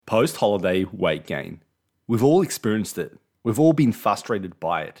Post-holiday weight gain. We've all experienced it. We've all been frustrated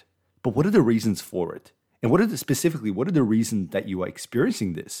by it. But what are the reasons for it? And what are the reasons that you are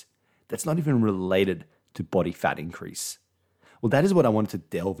experiencing this that's not even related to body fat increase? Well, that is what I wanted to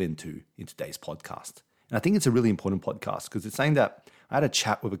delve into in today's podcast. And I think it's a really important podcast because it's saying that I had a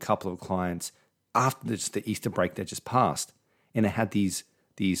chat with a couple of clients after the Easter break that just passed, and I had these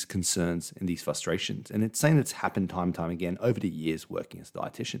concerns and these frustrations. And it's saying it's happened time and time again over the years working as a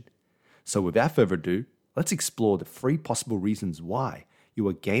dietitian. So without further ado, let's explore the 3 possible reasons why you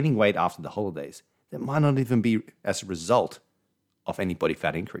are gaining weight after the holidays that might not even be as a result of any body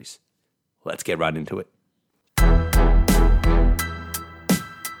fat increase. Let's get right into it.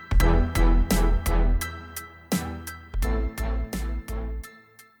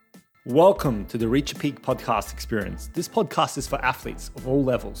 Welcome to the Reach a Peak podcast experience. This podcast is for athletes of all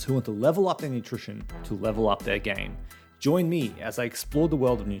levels who want to level up their nutrition to level up their game. Join me as I explore the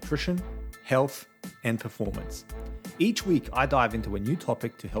world of nutrition, health, and performance. Each week, I dive into a new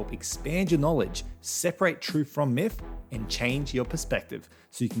topic to help expand your knowledge, separate truth from myth, and change your perspective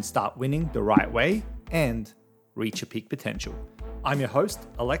so you can start winning the right way and reach your peak potential. I'm your host,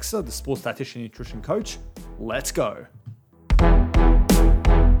 Alexa, the sports dietitian nutrition coach. Let's go.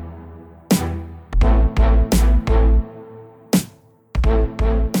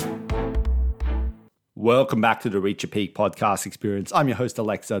 Welcome back to the Reach a Peak podcast experience. I'm your host,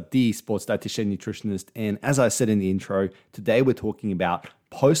 Alexa, the sports dietitian nutritionist. And as I said in the intro, today we're talking about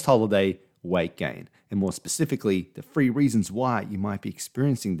post-holiday weight gain. And more specifically, the 3 reasons why you might be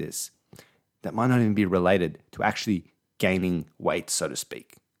experiencing this that might not even be related to actually gaining weight, so to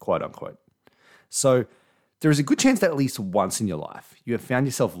speak, quote unquote. So there is a good chance that at least once in your life, you have found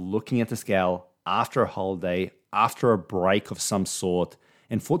yourself looking at the scale after a holiday, after a break of some sort,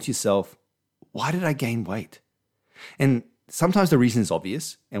 and thought to yourself, why did I gain weight? And sometimes the reason is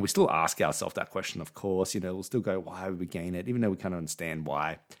obvious, and we still ask ourselves that question, of course. We'll still go, why would we gain it, even though we kind of understand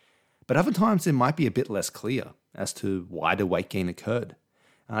why. But other times it might be a bit less clear as to why the weight gain occurred.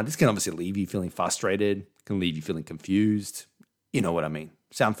 This can obviously leave you feeling frustrated, can leave you feeling confused. You know what I mean.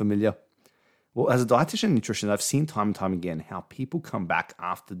 Sound familiar? Well, as a dietitian and nutritionist, I've seen time and time again how people come back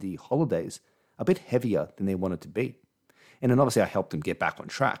after the holidays a bit heavier than they wanted to be. And then obviously I help them get back on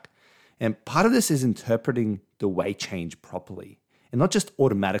track. And part of this is interpreting the weight change properly and not just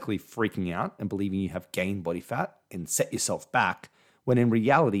automatically freaking out and believing you have gained body fat and set yourself back, when in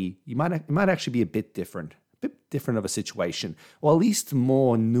reality, it might actually be a bit different of a situation, or at least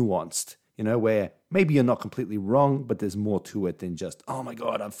more nuanced, where maybe you're not completely wrong, but there's more to it than just, oh my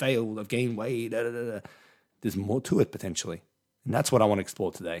God, I've failed, I've gained weight, There's more to it potentially. And that's what I want to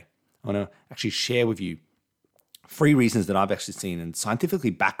explore today. I want to actually share with you 3 reasons that I've actually seen, and scientifically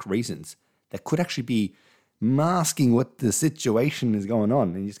backed reasons that could actually be masking what the situation is going on.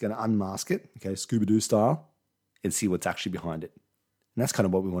 And you're just going to unmask it, okay, Scooby-Doo style, and see what's actually behind it. And that's kind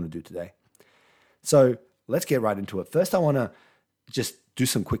of what we want to do today. So let's get right into it. First, I want to just do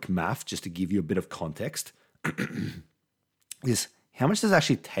some quick math just to give you a bit of context. Is how much does it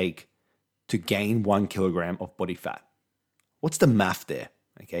actually take to gain 1 kilogram of body fat? What's the math there,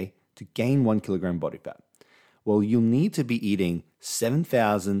 okay, to gain 1 kilogram body fat? Well, you'll need to be eating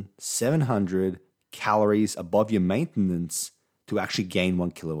 7,700 calories above your maintenance to actually gain 1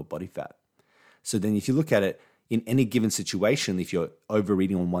 kilo of body fat. So then if you look at it in any given situation, if you're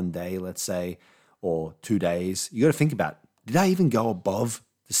overeating on one day, let's say, or 2 days, you got to think about, did I even go above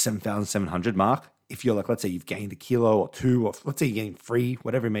the 7,700 mark? If you're like, let's say you've gained 1 kilo or 2, or let's say you're getting 3,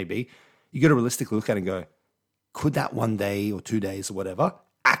 whatever it may be, you got to realistically look at it and go, could that 1 day or 2 days or whatever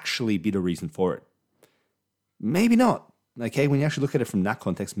actually be the reason for it? Maybe not, okay? When you actually look at it from that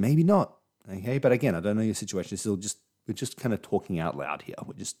context, maybe not, okay? But again, I don't know your situation. We're just kind of talking out loud here.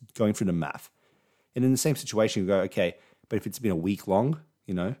 We're just going through the math. And in the same situation, you go, okay, but if it's been a week-long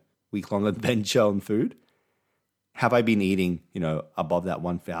adventure on food, have I been eating, above that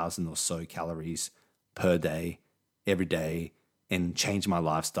 1,000 or so calories per day, every day, and change my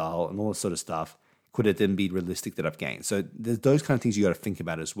lifestyle and all this sort of stuff? Could it then be realistic that I've gained? So there's those kind of things you got to think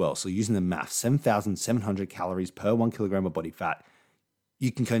about as well. So using the math, 7,700 calories per 1 kilogram of body fat, you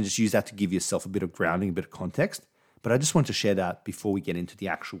can kind of just use that to give yourself a bit of grounding, a bit of context. But I just want to share that before we get into the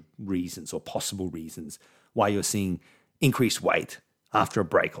actual reasons or possible reasons why you're seeing increased weight after a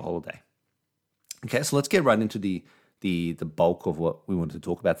break or holiday. Okay, so let's get right into the bulk of what we wanted to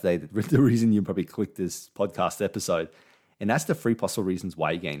talk about today. The reason you probably clicked this podcast episode. And that's the 3 possible reasons why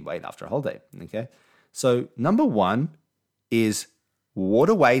you gain weight after a holiday, okay? So number 1 is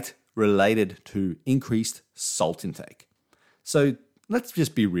water weight related to increased salt intake. So let's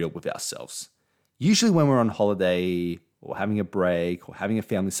just be real with ourselves. Usually when we're on holiday, or having a break or having a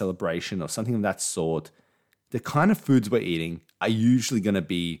family celebration or something of that sort, the kind of foods we're eating are usually going to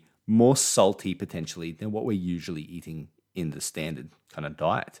be more salty potentially than what we're usually eating in the standard kind of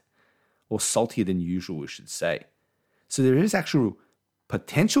diet, or saltier than usual, we should say. So there is actual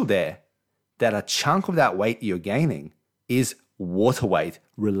potential there that a chunk of that weight you're gaining is water weight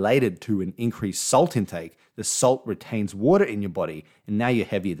related to an increased salt intake. The salt retains water in your body, and now you're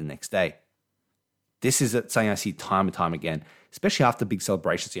heavier the next day. This is something I see time and time again, especially after big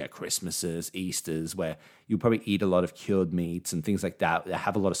celebrations, Christmases, Easters, where you probably eat a lot of cured meats and things like that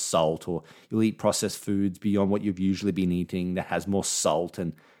have a lot of salt, or you'll eat processed foods beyond what you've usually been eating that has more salt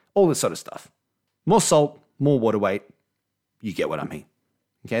and all this sort of stuff. More salt, more water weight. You get what I mean.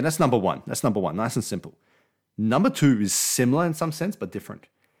 Okay, that's number one. Nice and simple. Number two is similar in some sense, but different.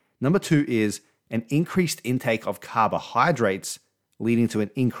 Number two is an increased intake of carbohydrates leading to an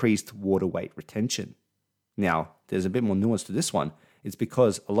increased water weight retention. Now, there's a bit more nuance to this one. It's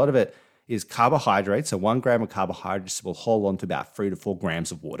because a lot of it is carbohydrates. So 1 gram of carbohydrates will hold on to about 3 to 4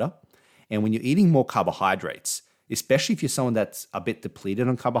 grams of water. And when you're eating more carbohydrates, especially if you're someone that's a bit depleted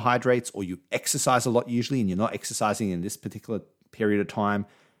on carbohydrates, or you exercise a lot usually and you're not exercising in this particular period of time,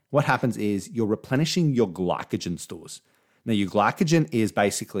 what happens is you're replenishing your glycogen stores. Now, your glycogen is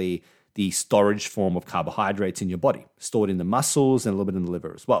basically the storage form of carbohydrates in your body, stored in the muscles and a little bit in the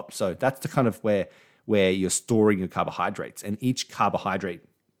liver as well. So that's the kind of where you're storing your carbohydrates. And each carbohydrate,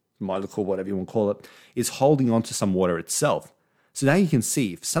 molecule, whatever you want to call it, is holding on to some water itself. So now you can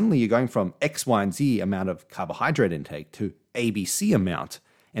see if suddenly you're going from X, Y, and Z amount of carbohydrate intake to ABC amount,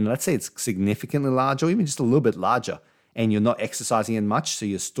 and let's say it's significantly larger, or even just a little bit larger, and you're not exercising in much, so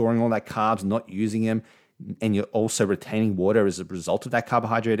you're storing all that carbs, not using them, and you're also retaining water as a result of that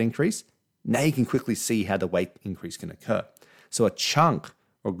carbohydrate increase, now you can quickly see how the weight increase can occur. So a chunk,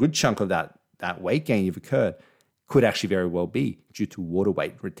 or a good chunk of that weight gain you've occurred could actually very well be due to water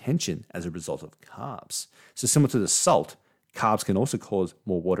weight retention as a result of carbs. So similar to the salt, carbs can also cause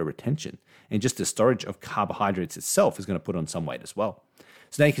more water retention. And just the storage of carbohydrates itself is going to put on some weight as well.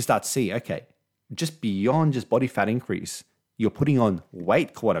 So now you can start to see, okay, just beyond just body fat increase, you're putting on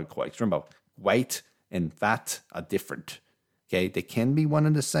weight, quote unquote. Remember, weight and fat are different. Okay, they can be one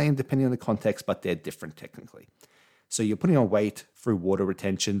and the same depending on the context, but they're different technically. So you're putting on weight through water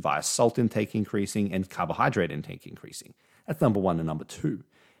retention via salt intake increasing and carbohydrate intake increasing. That's number one and number two.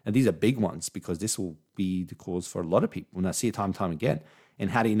 And these are big ones because this will be the cause for a lot of people. And I see it time and time again.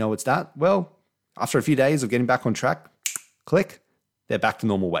 And how do you know it's that? Well, after a few days of getting back on track, click, they're back to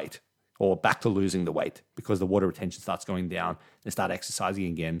normal weight or back to losing the weight because the water retention starts going down. They start exercising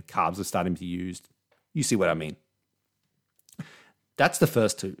again. Carbs are starting to be used. You see what I mean? That's the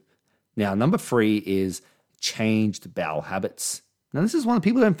first two. Now, number three is changed bowel habits. Now, this is one that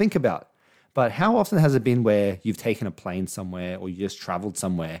people don't think about. But how often has it been where you've taken a plane somewhere or you just traveled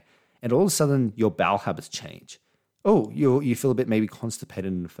somewhere and all of a sudden your bowel habits change? Oh, you feel a bit maybe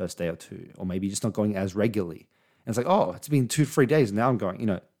constipated in the first day or two, or maybe just not going as regularly. And it's like, oh, it's been 2 to 3 days. And now I'm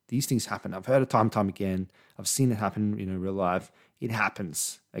going, these things happen. I've heard it time and time again. I've seen it happen, in real life. It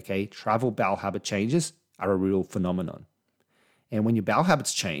happens, okay? Travel bowel habit changes are a real phenomenon. And when your bowel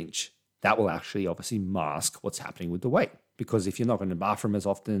habits change, that will actually obviously mask what's happening with the weight. Because if you're not going to the bathroom as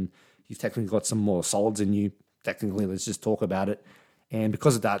often, you've technically got some more solids in you. Technically, let's just talk about it. And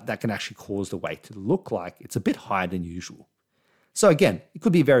because of that, that can actually cause the weight to look like it's a bit higher than usual. So again, it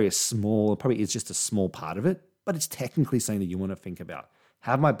could be very small. It probably is just a small part of it, but it's technically something that you want to think about.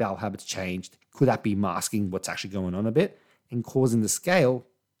 Have my bowel habits changed? Could that be masking what's actually going on a bit and causing the scale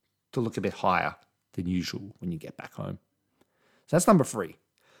to look a bit higher than usual when you get back home? So that's number 3.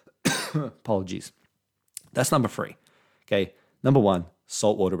 Apologies. That's number 3. Okay. Number 1,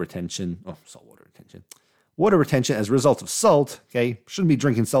 water retention. Water retention as a result of salt. Okay. Shouldn't be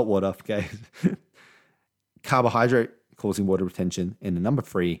drinking salt water. Okay. Carbohydrate causing water retention. And the number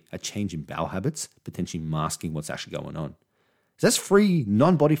 3, a change in bowel habits, potentially masking what's actually going on. So that's 3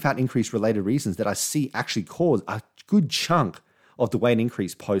 non-body fat increase related reasons that I see actually cause a good chunk of the weight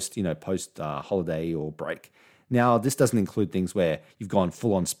increase post holiday or break. Now, this doesn't include things where you've gone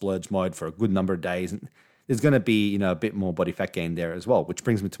full on splurge mode for a good number of days. And there's going to be, a bit more body fat gain there as well, which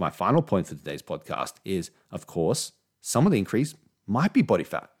brings me to my final point for today's podcast is, of course, some of the increase might be body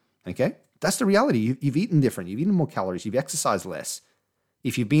fat. Okay. That's the reality. You've eaten different. You've eaten more calories. You've exercised less.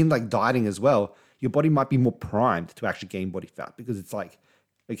 If you've been dieting as well, your body might be more primed to actually gain body fat because it's like,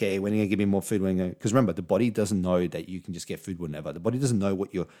 okay, when are you going to give me more food? Because remember, the body doesn't know that you can just get food whenever. The body doesn't know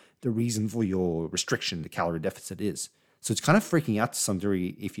what the reason for your restriction, the calorie deficit is. So it's kind of freaking out to some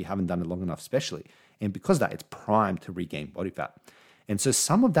degree if you haven't done it long enough, especially. And because of that, it's primed to regain body fat. And so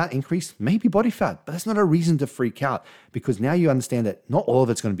some of that increase may be body fat, but that's not a reason to freak out because now you understand that not all of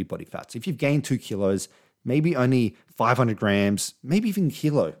it's going to be body fat. So if you've gained 2 kilos, maybe only 500 grams, maybe even a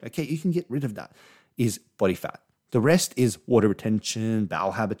kilo, okay, you can get rid of that, is body fat. The rest is water retention,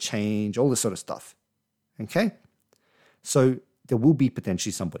 bowel habit change, all this sort of stuff, okay? So there will be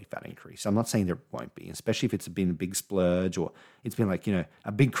potentially some body fat increase. I'm not saying there won't be, especially if it's been a big splurge or it's been like,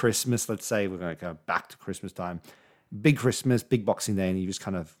 a big Christmas, let's say we're going to go back to Christmas time. Big Christmas, big Boxing Day, and you just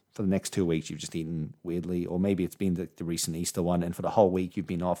kind of, for the next 2 weeks, you've just eaten weirdly, or maybe it's been the recent Easter one, and for the whole week you've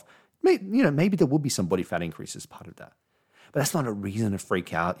been off. Maybe there will be some body fat increase as part of that. But that's not a reason to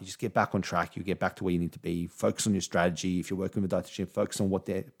freak out. You just get back on track. You get back to where you need to be. Focus on your strategy. If you're working with a dietitian, focus on what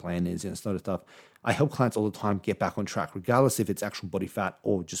their plan is and sort of stuff. I help clients all the time get back on track, regardless if it's actual body fat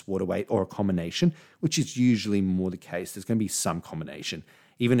or just water weight or a combination, which is usually more the case. There's going to be some combination.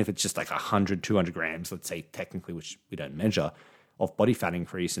 Even if it's just like 100, 200 grams, let's say technically, which we don't measure, of body fat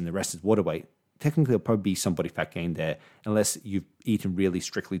increase and the rest is water weight, technically there'll probably be some body fat gain there unless you've eaten really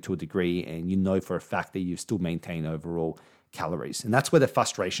strictly to a degree and you know for a fact that you still maintain overall calories. And that's where the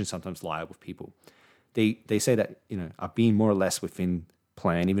frustration sometimes lie with people. They say that, I've been more or less within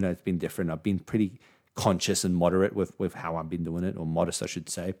plan, even though it's been different. I've been pretty conscious and moderate with how I've been doing it, or modest, I should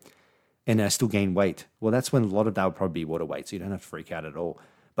say. And I still gain weight. Well, that's when a lot of that would probably be water weight, so you don't have to freak out at all.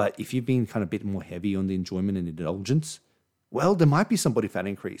 But if you've been kind of a bit more heavy on the enjoyment and indulgence, well, there might be some body fat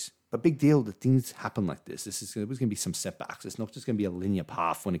increase. But big deal, that things happen like this. There's going to be some setbacks. It's not just going to be a linear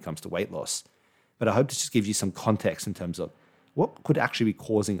path when it comes to weight loss. But I hope this just gives you some context in terms of what could actually be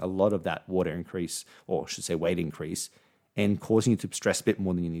causing a lot of that water increase, or I should say weight increase, and causing you to stress a bit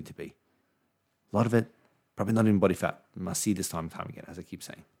more than you need to be. A lot of it, probably not in body fat. You must see this time and time again, as I keep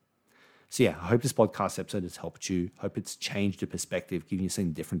saying. So yeah, I hope this podcast episode has helped you. Hope it's changed your perspective, giving you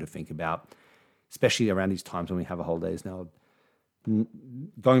something different to think about, especially around these times when we have a holidays now.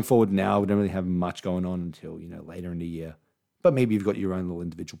 Going forward now, we don't really have much going on until, later in the year. But maybe you've got your own little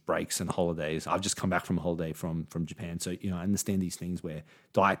individual breaks and holidays. I've just come back from a holiday from Japan. So, I understand these things where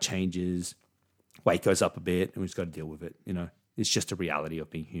diet changes, weight goes up a bit, and we've just got to deal with it. It's just a reality of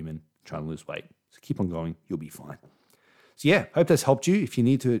being human, trying to lose weight. So keep on going. You'll be fine. So yeah, hope that's helped you. If you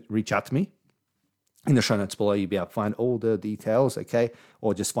need to reach out to me, in the show notes below, you'll be able to find all the details, okay?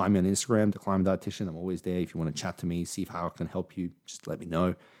 Or just find me on Instagram, The Climbing Dietitian. I'm always there. If you want to chat to me, see how I can help you, just let me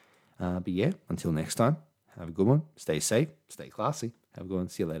know. But yeah, until next time, have a good one. Stay safe. Stay classy. Have a good one.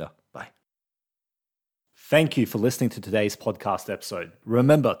 See you later. Bye. Thank you for listening to today's podcast episode.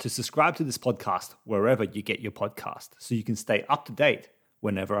 Remember to subscribe to this podcast wherever you get your podcast so you can stay up to date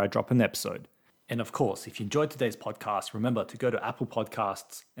whenever I drop an episode. And of course, if you enjoyed today's podcast, remember to go to Apple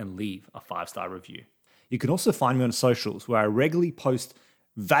Podcasts and leave a 5-star review. You can also find me on socials where I regularly post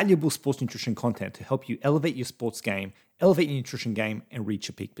valuable sports nutrition content to help you elevate your sports game, elevate your nutrition game, and reach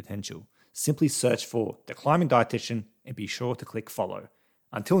your peak potential. Simply search for The Climbing Dietitian and be sure to click follow.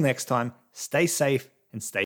 Until next time, stay safe and stay